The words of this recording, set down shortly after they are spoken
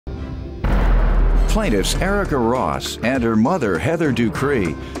Plaintiffs Erica Ross and her mother, Heather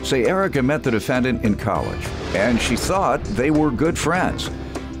Dupree, say Erica met the defendant in college, and she thought they were good friends.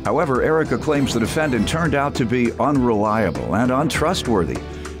 However, Erica claims the defendant turned out to be unreliable and untrustworthy,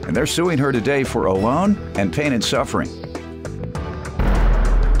 and they're suing her today for a loan and pain and suffering.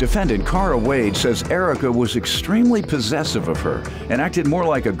 Defendant Cara Wade says Erica was extremely possessive of her and acted more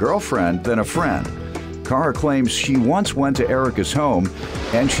like a girlfriend than a friend. Cara claims she once went to Erica's home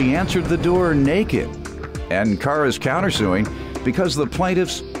and she answered the door naked. And Cara's countersuing because the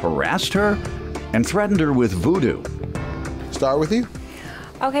plaintiffs harassed her and threatened her with voodoo. Start with you.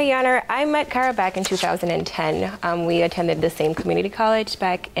 Okay, Your Honor, I met Cara back in 2010. We attended the same community college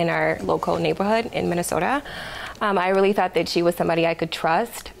back in our local neighborhood in Minnesota. I really thought that she was somebody I could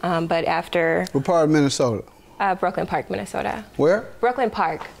trust, but after... What part of Minnesota? Brooklyn Park, Minnesota. Where? Brooklyn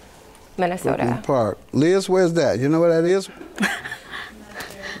Park, Minnesota. Brooklyn Park. Liz, where's that? You know where that is?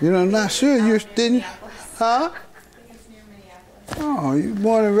 You know, not sure you didn't, huh? Oh, you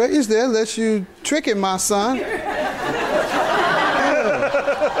born and raised there, unless you tricking my son. Yeah.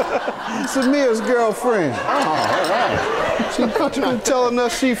 It's Amir's girlfriend. Oh, all right. She telling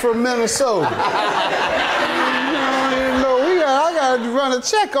us she from Minnesota. I gotta run a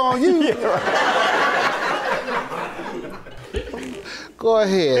check on you. Yeah, right. Go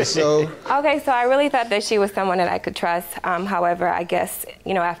ahead, so. Okay, so I really thought that she was someone that I could trust. However, I guess,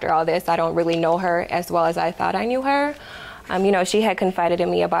 you know, after all this, I don't really know her as well as I thought I knew her. You know, she had confided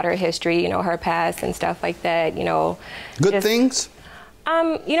in me about her history, you know, her past and stuff like that, you know. Good things?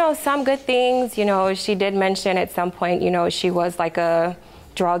 You know, some good things. You know, she did mention at some point, you know, she was like a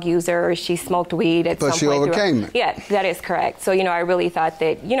drug user, she smoked weed at some point. But she overcame it. Yeah, that is correct. So, you know, I really thought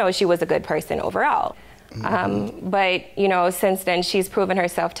that, you know, she was a good person overall. But, you know, since then, she's proven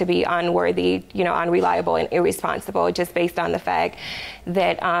herself to be unworthy, you know, unreliable and irresponsible, just based on the fact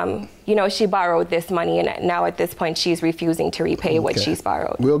that, you know, she borrowed this money, and now at this point, she's refusing to repay what she's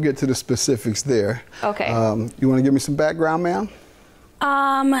borrowed. We'll get to the specifics there. Okay. You want to give me some background, ma'am?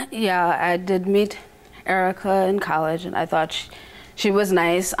 Yeah, I did meet Erica in college, and I thought she was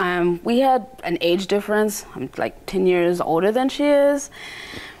nice. We had an age difference. I'm like 10 years older than she is.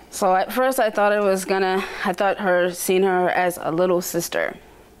 So at first I thought seeing her as a little sister.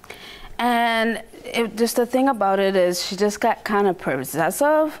 And just the thing about it is she just got kind of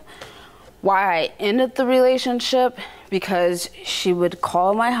possessive. Why I ended the relationship, because she would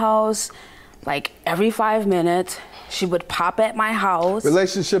call my house like every 5 minutes. She would pop at my house.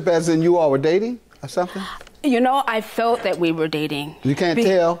 Relationship as in you all were dating or something? You know, I felt that we were dating. You can't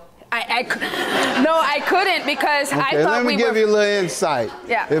tell? No, I couldn't, because I thought let me give you a little insight.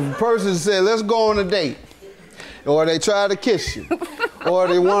 Yeah. If a person said, let's go on a date, or they try to kiss you, or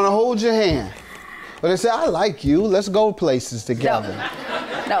they want to hold your hand, or they say, I like you, let's go places together.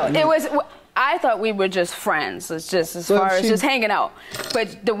 No, it was, I thought we were just friends. It's just as far as just hanging out.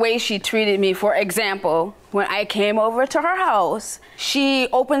 But the way she treated me, for example, when I came over to her house, she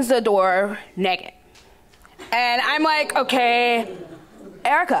opens the door naked. And I'm like, okay,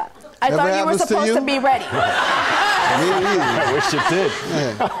 Erica, I thought you were supposed to be ready. I wish it did.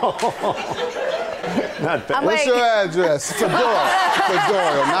 Not bad. What's your address?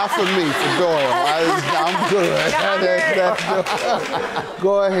 Fedora, not for me, Fedora. I'm good.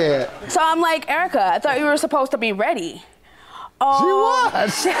 Go ahead. So I'm like, Erica, I thought you were supposed to be ready. Oh, she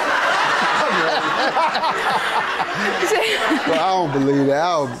was. Well, I don't believe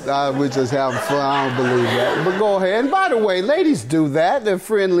that. We're just having fun. I don't believe that. But go ahead. And by the way, ladies do that. They're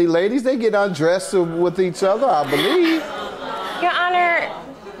friendly ladies. They get undressed with each other, I believe. Your Honor,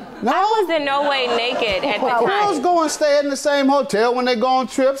 no? I was in no way naked at the time. Girls go and stay in the same hotel when they go on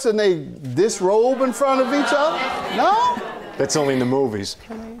trips and they disrobe in front of each other? No? That's only in the movies.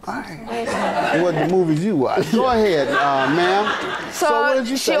 What the movies you watch? Go ahead, ma'am. So what did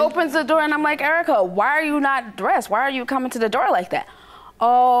you say? She opens the door and I'm like, Erica, why are you not dressed? Why are you coming to the door like that?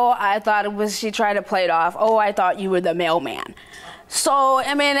 Oh, I thought it was, she tried to play it off. Oh, I thought you were the mailman. So,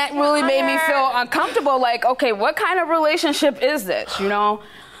 I mean, that really made me feel uncomfortable. Like, okay, what kind of relationship is this, you know?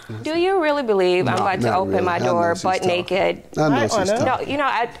 Do you really believe I'm about to open my door butt naked? I know she's talking. No, you know,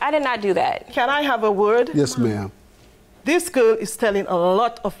 I did not do that. Can I have a word? Yes, ma'am. This girl is telling a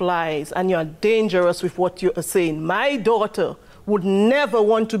lot of lies, and you're dangerous with what you are saying. My daughter would never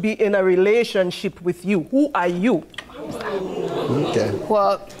want to be in a relationship with you. Who are you? Okay.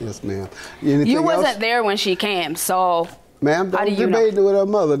 Well, yes, ma'am. You wasn't there when she came, so... Ma'am, don't debate with her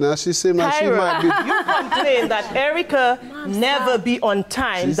mother now. She seemed like she might be... You complained that Erica never be on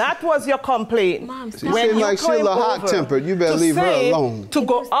time. That was your complaint. She seemed like she's a little hot-tempered. You better leave her alone. To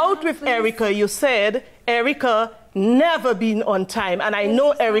go out with Erica, you said, Erica never been on time, and I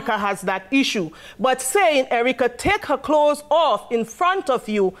know Erica has that issue. But saying, Erica, take her clothes off in front of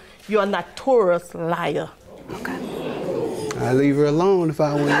you, you're a notorious liar. Okay. I leave her alone if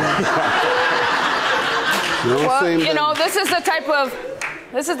I were you. Well, you know, this is the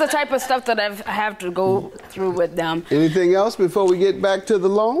type of stuff that I have to go through with them. Anything else before we get back to the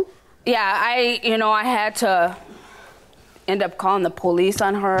loan? Yeah, I had to end up calling the police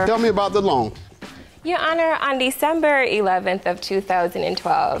on her. Tell me about the loan. Your Honor, on December 11th of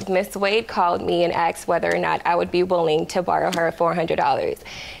 2012, Ms. Wade called me and asked whether or not I would be willing to borrow her $400.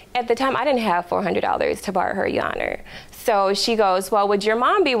 At the time, I didn't have $400 to borrow her, Your Honor. So she goes, well, would your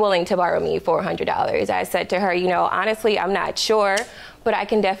mom be willing to borrow me $400? I said to her, you know, honestly, I'm not sure, but I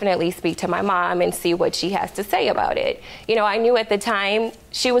can definitely speak to my mom and see what she has to say about it. You know, I knew at the time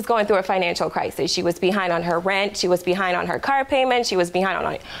she was going through a financial crisis. She was behind on her rent. She was behind on her car payment. She was behind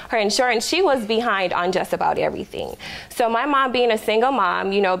on her insurance. She was behind on just about everything. So my mom, being a single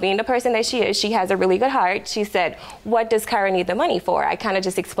mom, you know, being the person that she is, she has a really good heart. She said, what does Kara need the money for? I kind of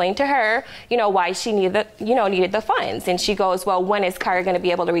just explained to her, you know, why she needed the funds. And she goes, well, when is Kara going to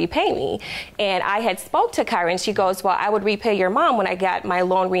be able to repay me? And I had spoke to Kara, and she goes, well, I would repay your mom when I got my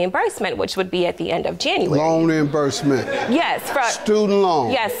loan reimbursement, which would be at the end of January. Loan reimbursement. Yes. Student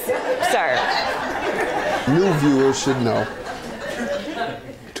loan. Yes, sir. New viewers should know.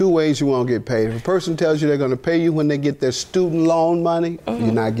 Two ways you won't get paid. If a person tells you they're going to pay you when they get their student loan money,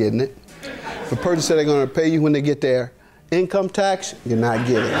 you're not getting it. If a person says they're going to pay you when they get their income tax, you're not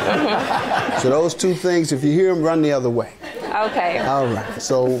getting it. So those two things, if you hear them, run the other way. Okay. All right.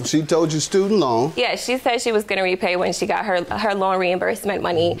 So she told you student loan. Yeah, she said she was going to repay when she got her loan reimbursement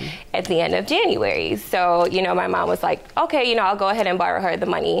money at the end of January. So, you know, my mom was like, okay, you know, I'll go ahead and borrow her the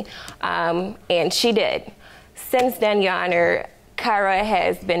money. And she did. Since then, Your Honor, Kara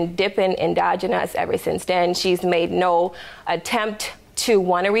has been dipping and dodging us ever since then. She's made no attempt to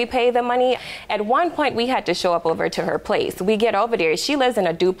want to repay the money. At one point, we had to show up over to her place. We get over there. She lives in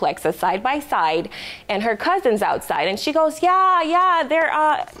a duplex, a side by side, and her cousin's outside. And she goes, yeah, they're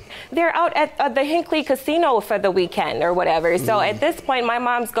out at the Hinckley Casino for the weekend or whatever. So at this point, my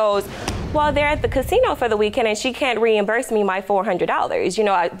mom goes, well, they're at the casino for the weekend and she can't reimburse me my $400. You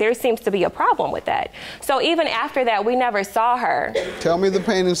know, there seems to be a problem with that. So even after that, we never saw her. Tell me the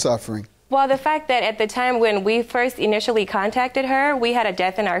pain and suffering. Well, the fact that at the time when we first initially contacted her, we had a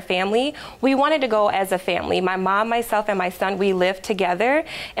death in our family. We wanted to go as a family. My mom, myself, and my son, we lived together.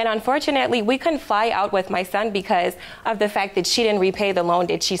 And unfortunately, we couldn't fly out with my son because of the fact that she didn't repay the loan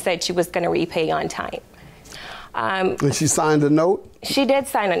that she said she was going to repay on time. And she signed a note? She did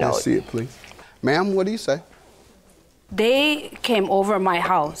sign a note. Let's see it, please. Ma'am, what do you say? They came over my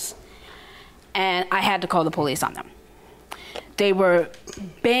house, and I had to call the police on them. They were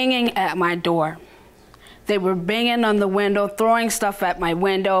banging at my door. They were banging on the window, throwing stuff at my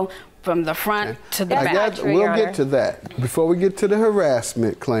window from the front to the back. We'll get to that. Before we get to the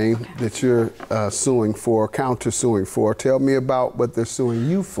harassment claim that you're suing for, countersuing for, tell me about what they're suing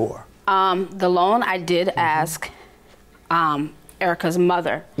you for. The loan, I did ask Erica's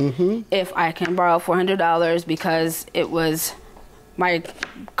mother if I can borrow $400 because my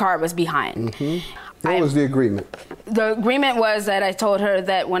car was behind. What was the agreement? The agreement was that I told her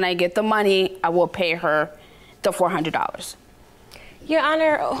that when I get the money, I will pay her the $400. Your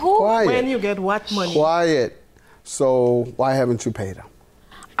Honor, who? Quiet. When you get what money? Quiet. So why haven't you paid her?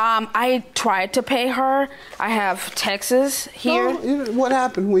 I tried to pay her. I have texts here. No, what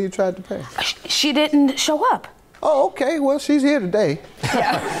happened when you tried to pay her? She didn't show up. Oh, okay. Well, she's here today.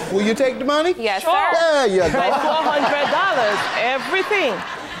 Yeah. Will you take the money? Yes, Sure. sir. There you go. $400, everything.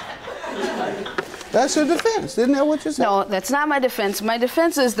 That's your defense, isn't that what you said? No, that's not my defense. My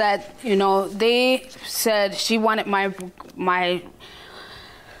defense is that, you know, they said she wanted my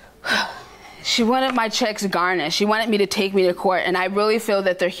checks garnished. She wanted me to take me to court, and I really feel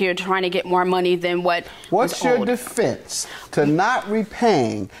that they're here trying to get more money than what What's your defense to not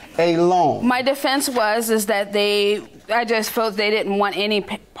repaying a loan? My defense is that I just felt they didn't want any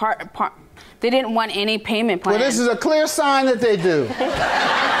they didn't want any payment plan. Well, this is a clear sign that they do.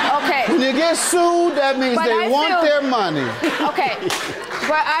 Okay. When you get sued, that means they want their money. Okay.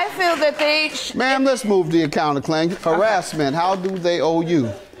 But I feel that they... Ma'am, let's move to the counterclaim. Harassment, how do they owe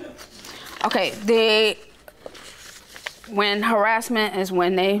you? Okay, when harassment is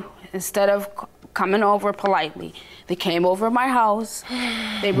when they, instead of coming over politely, they came over my house.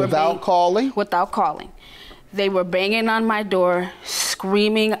 They were Without calling? Without calling. They were banging on my door,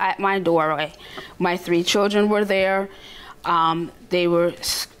 screaming at my doorway. My 3 children were there. They were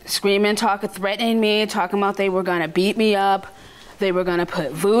screaming, threatening me, talking about they were going to beat me up. They were going to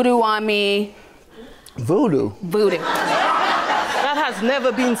put voodoo on me. Voodoo. Voodoo. That has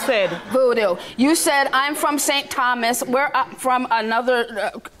never been said. Voodoo. You said, I'm from St. Thomas. We're from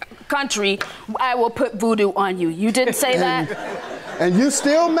another country. I will put voodoo on you. You didn't say that? And you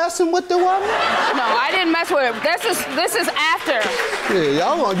still messing with the woman? No, I didn't mess with her. This is after.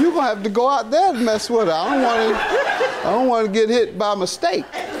 Yeah, you gonna have to go out there and mess with her. I don't want to get hit by mistake.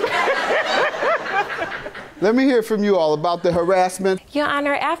 Let me hear from you all about the harassment. Your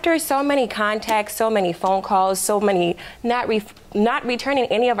Honor, after so many contacts, so many phone calls, so many not returning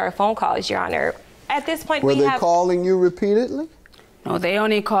any of our phone calls, Your Honor, at this point Were they calling you repeatedly? No, they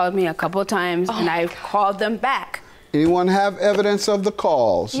only called me a couple of times, and I called them back. Anyone have evidence of the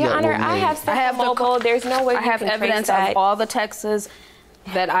calls? Your Honor, I have mobile. There's no way I have evidence of all the texts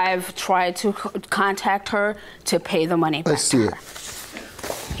that I've tried to contact her to pay the money back. Let's see it.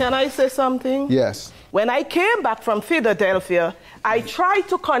 Can I say something? Yes. When I came back from Philadelphia, I tried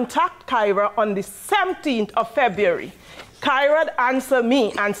to contact Kyra on the 17th of February. Kyra answered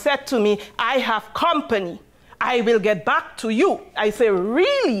me and said to me, I have company. I will get back to you. I say,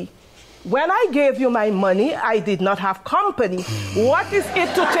 really? When I gave you my money, I did not have company. What is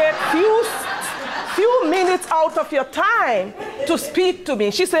it to take few minutes out of your time to speak to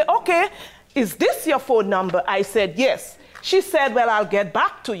me? She said, okay, is this your phone number? I said, yes. She said, well, I'll get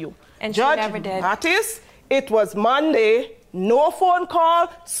back to you. And Judge she never did. Mathis, it was Monday, no phone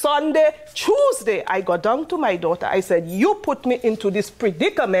call, Sunday, Tuesday. I got down to my daughter. I said, you put me into this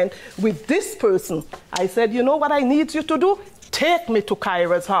predicament with this person. I said, you know what I need you to do? Take me to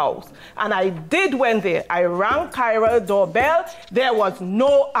Kyra's house. And I did went there. I rang Kyra's doorbell. There was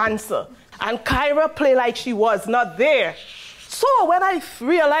no answer. And Kyra played like she was not there. So when I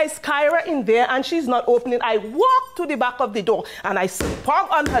realized Kyra in there and she's not opening, I walked to the back of the door and I sprung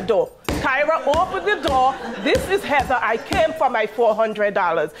on her door. Kyra opened the door. This is Heather. I came for my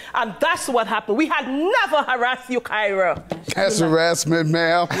 $400. And that's what happened. We had never harassed you, Kyra. That's harassment,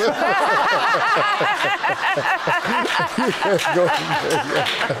 ma'am.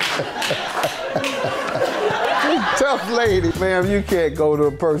 Tough lady, ma'am. You can't go to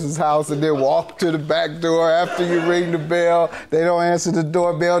a person's house and then walk to the back door after you ring the bell. They don't answer the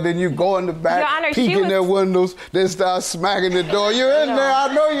doorbell. Then you go in the back, Honor, peek in their windows, then start smacking the door. You're in there.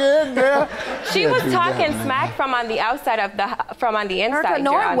 I know you're in there. She was talking smack from on the outside of from on the inside.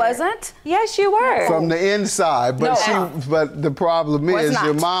 No, I wasn't. Yes, you were. From the inside, but but the problem is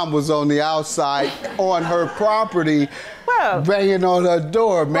your mom was on the outside on her property. Banging on her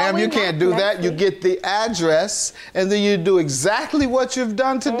door. Ma'am, you can't do that. You get the address, and then you do exactly what you've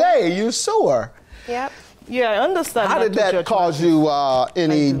done today. You sue her. Yep. Yeah, I understand. How did that cause you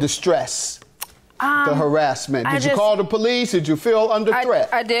any distress? The harassment. Did you call the police? Did you feel under threat?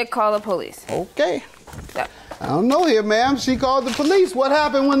 I did call the police. Okay. Yep. I don't know here, ma'am. She called the police. What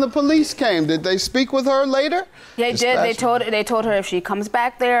happened when the police came? Did they speak with her later? They did. They told her if she comes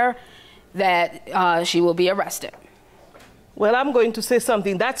back there that she will be arrested. Well, I'm going to say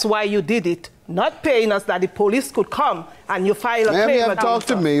something. That's why you did it. Not paying us that the police could come and you file a claim. Ma'am, you have to talk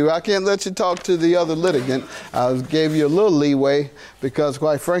to me. I can't let you talk to the other litigant. I gave you a little leeway because,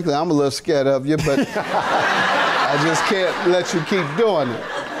 quite frankly, I'm a little scared of you, but I just can't let you keep doing it.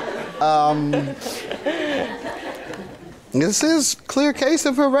 This is a clear case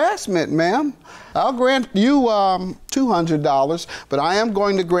of harassment, ma'am. I'll grant you $200, but I am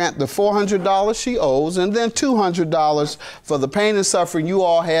going to grant the $400 she owes and then $200 for the pain and suffering you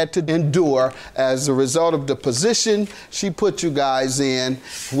all had to endure as a result of the position she put you guys in,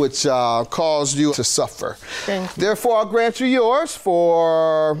 which caused you to suffer. Therefore, I'll grant you yours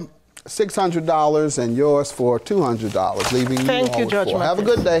for $600 and yours for $200, leaving you all with $400. Have a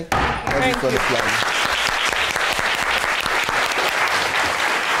good day. Thank you.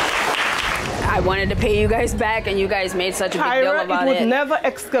 I wanted to pay you guys back, and you guys made such a big deal about it. It would never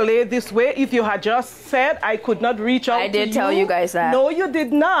escalate this way if you had just said I could not reach out to you. I did tell you guys that. No, you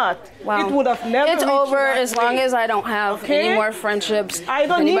did not. Well, it would have never It's over as long as I don't have any more friendships. I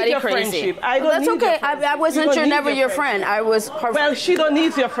don't need your crazy. friendship. I don't That's need okay. Your I wasn't never your friend. I was her Well, she don't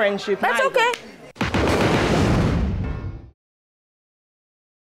need your friendship. That's neither. okay.